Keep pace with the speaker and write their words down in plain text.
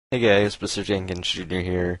Hey guys, Mr. Jenkins Jr.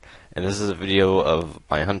 here, and this is a video of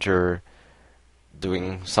my hunter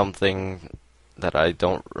doing something that I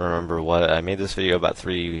don't remember what. I made this video about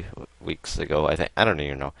 3 weeks ago, I think. I don't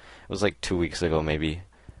even know. It was like 2 weeks ago, maybe.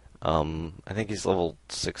 I think he's level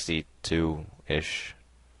 62-ish,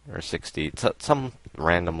 or 60, some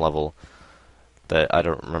random level that I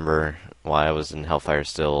don't remember why I was in Hellfire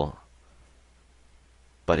still.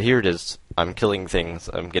 But here it is. I'm killing things.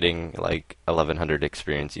 I'm getting like 1100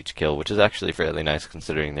 experience each kill, which is actually fairly nice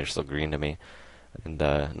considering they're still green to me. And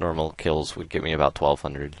normal kills would get me about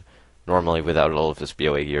 1200. Normally without all of this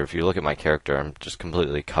BOA gear. If you look at my character, I'm just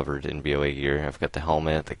completely covered in BOA gear. I've got the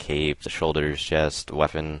helmet, the cape, the shoulders, chest,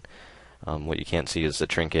 weapon. What you can't see is the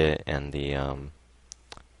trinket and the, I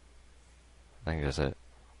think that's it.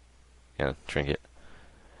 Yeah, trinket.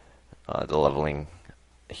 The leveling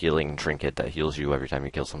healing trinket that heals you every time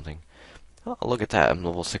you kill something. Oh, look at that. I'm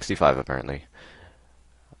level 65 apparently.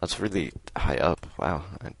 That's really high up. Wow.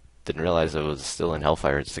 I didn't realize I was still in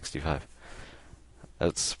Hellfire at 65.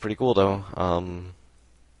 That's pretty cool though.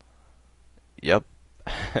 Yep.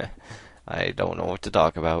 I don't know what to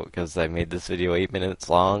talk about because I made this video 8 minutes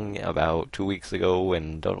long about 2 weeks ago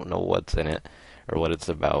and don't know what's in it or what it's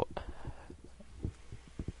about.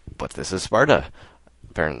 But this is Sparta,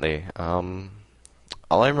 apparently.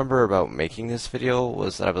 All I remember about making this video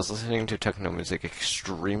was that I was listening to techno music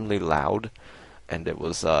extremely loud, and it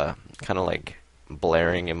was kind of like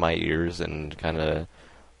blaring in my ears and kind of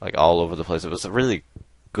like all over the place. It was really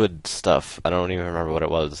good stuff. I don't even remember what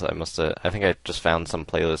it was. I think I just found some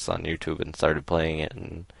playlists on YouTube and started playing it,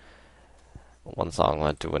 and one song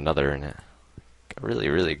led to another, and it got really,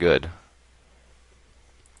 really good.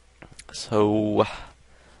 So,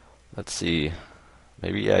 let's see.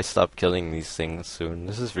 Maybe I stop killing these things soon.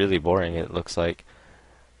 This is really boring, it looks like.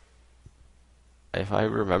 If I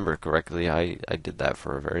remember correctly, I did that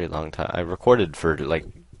for a very long time. I recorded for like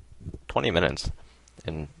 20 minutes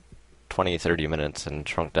and 20, 30 minutes and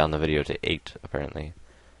shrunk down the video to 8, apparently.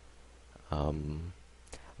 I'm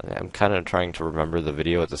kind of trying to remember the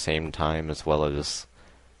video at the same time as well as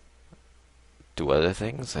do other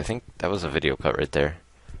things. I think that was a video cut right there.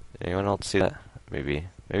 Did anyone else see that? Maybe.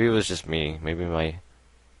 Maybe it was just me. Maybe my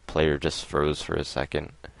player just froze for a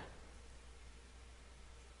second.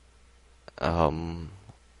 Let's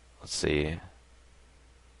see.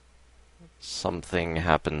 Something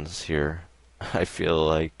happens here. I feel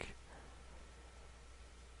like.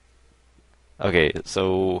 Okay,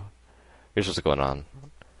 so here's what's going on.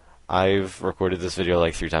 I've recorded this video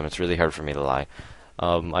like 3 times. It's really hard for me to lie.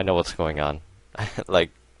 I know what's going on, like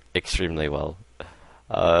extremely well.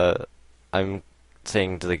 I'm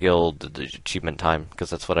saying to the guild the achievement time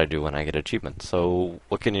because that's what I do when I get achievements. So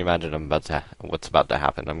what can you imagine what's about to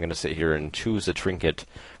happen? I'm gonna sit here and choose a trinket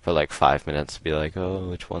for like 5 minutes, be like,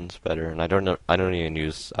 oh, which one's better? And I don't know. I don't even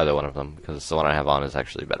use either one of them because the one I have on is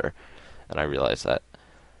actually better, and I realize that.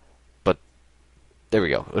 But there we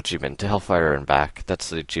go. Achievement to Hellfire and back.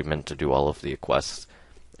 That's the achievement to do all of the quests.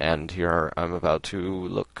 And here I'm about to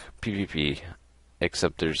look PvP,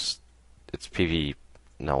 except it's PV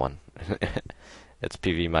no one. It's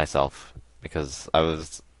PV myself, because oh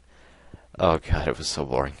god, it was so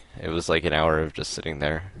boring. It was like an hour of just sitting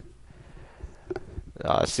there.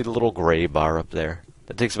 See the little gray bar up there?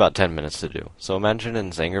 That takes about 10 minutes to do. So imagine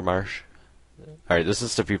in Zangarmarsh. Alright, this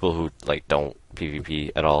is to people who like don't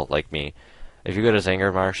PvP at all, like me. If you go to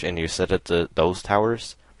Zangarmarsh and you sit at those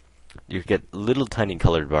towers, you get little tiny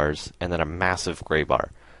colored bars and then a massive gray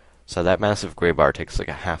bar. So that massive gray bar takes like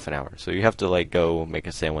a half an hour. So you have to like go make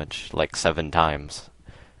a sandwich like 7 times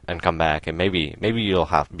and come back, and maybe you'll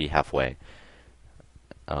be halfway.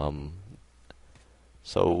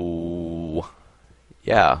 So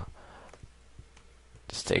yeah,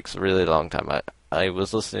 this takes a really long time. I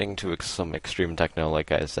was listening to some extreme techno, like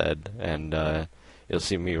I said, and you'll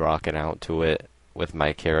see me rocking out to it with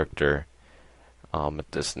my character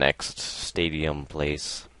at this next stadium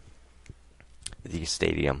place. The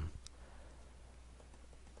stadium.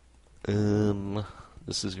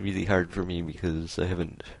 This is really hard for me because I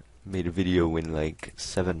haven't made a video in like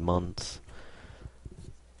 7 months.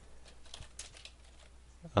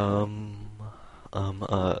 So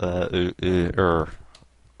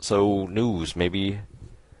news, maybe.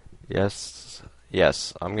 Yes,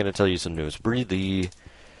 I'm gonna tell you some news. Bree Lee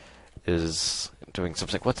is doing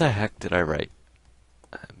something. What the heck did I write?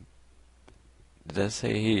 Did I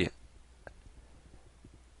say?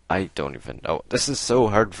 I don't even know. This is so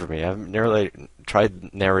hard for me. I've nearly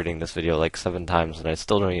tried narrating this video like 7 times and I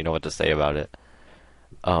still don't even know what to say about it.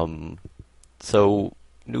 So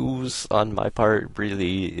news on my part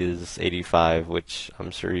really is 85, which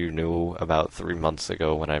I'm sure you knew about 3 months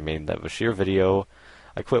ago when I made that Bashir video.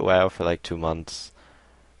 I quit WoW for like 2 months.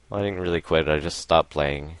 Well, I didn't really quit, I just stopped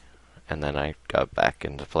playing, and then I got back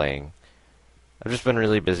into playing. I've just been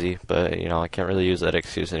really busy, but you know, I can't really use that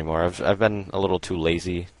excuse anymore. I've been a little too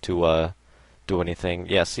lazy to do anything.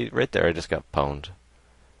 Yeah, see right there, I just got pwned,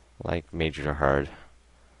 like major hard.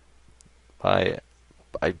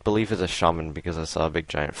 I believe it's a shaman because I saw a big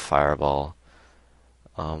giant fireball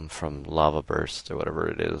from Lava Burst or whatever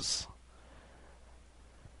it is.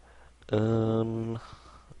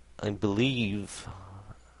 I believe.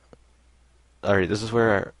 Alright, this is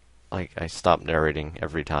where like I stop narrating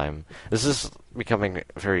every time. This is becoming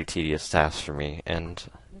a very tedious task for me, and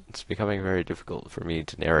it's becoming very difficult for me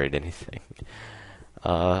to narrate anything.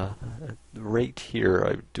 Right here,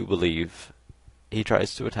 I do believe he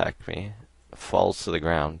tries to attack me, falls to the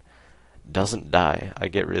ground, doesn't die. I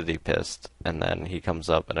get really pissed, and then he comes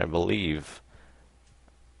up, and I believe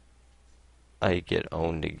I get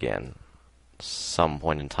owned again some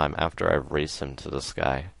point in time after I race him to the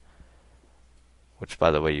sky. Which,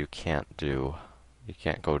 by the way, you can't do. You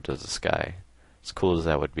can't go to the sky. As cool as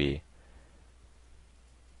that would be.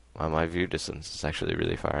 Well, my view distance is actually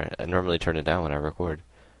really far. I normally turn it down when I record.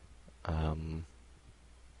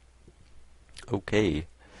 Okay.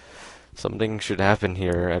 Something should happen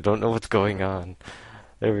here. I don't know what's going on.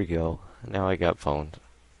 There we go. Now I got pwned.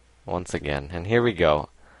 Once again. And here we go.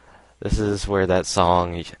 This is where that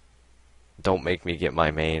song, Don't Make Me Get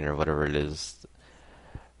My Main, or whatever it is,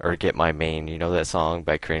 or Get My Main, you know that song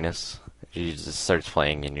by Kranus? It just starts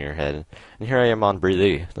playing in your head. And here I am on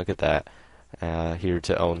Breely. Look at that. Here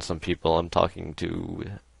to own some people. I'm talking to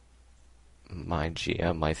my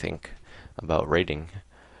GM, I think, about raiding.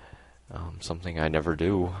 Something I never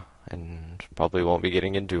do, and probably won't be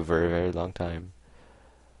getting into for a very long time.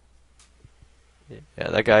 Yeah,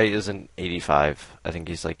 that guy isn't 85. I think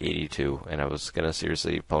he's like 82, and I was gonna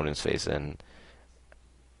seriously pwn his face in,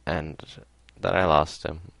 and then I lost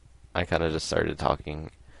him. I kind of just started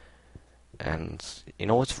talking, and you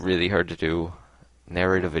know what's really hard to do?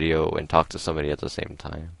 Narrate a video and talk to somebody at the same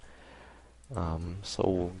time.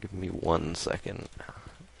 So give me 1 second.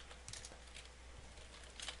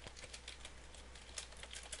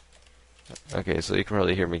 Okay, so you can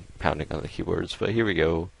really hear me pounding on the keyboards, but here we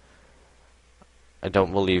go. I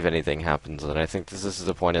don't believe anything happens, and I think this is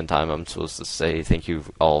the point in time I'm supposed to say thank you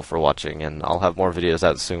all for watching, and I'll have more videos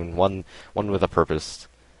out soon. One with a purpose.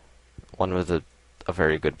 One with a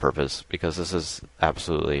very good purpose, because this is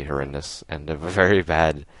absolutely horrendous, and a very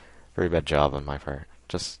bad job on my part.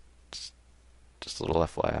 Just a little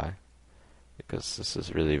FYI. Because this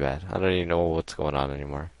is really bad. I don't even know what's going on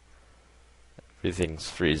anymore. Everything's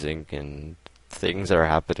freezing, and things are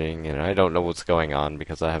happening, and I don't know what's going on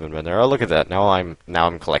because I haven't been there. Oh, look at that! Now I'm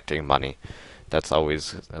collecting money. That's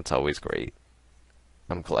always great.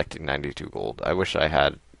 I'm collecting 92 gold. I wish I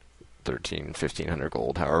had 1,500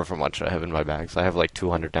 gold, however much I have in my bags. I have like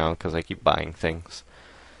 200 now because I keep buying things.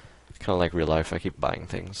 Kind of like real life, I keep buying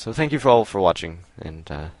things. So thank you all for watching, and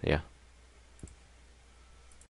yeah.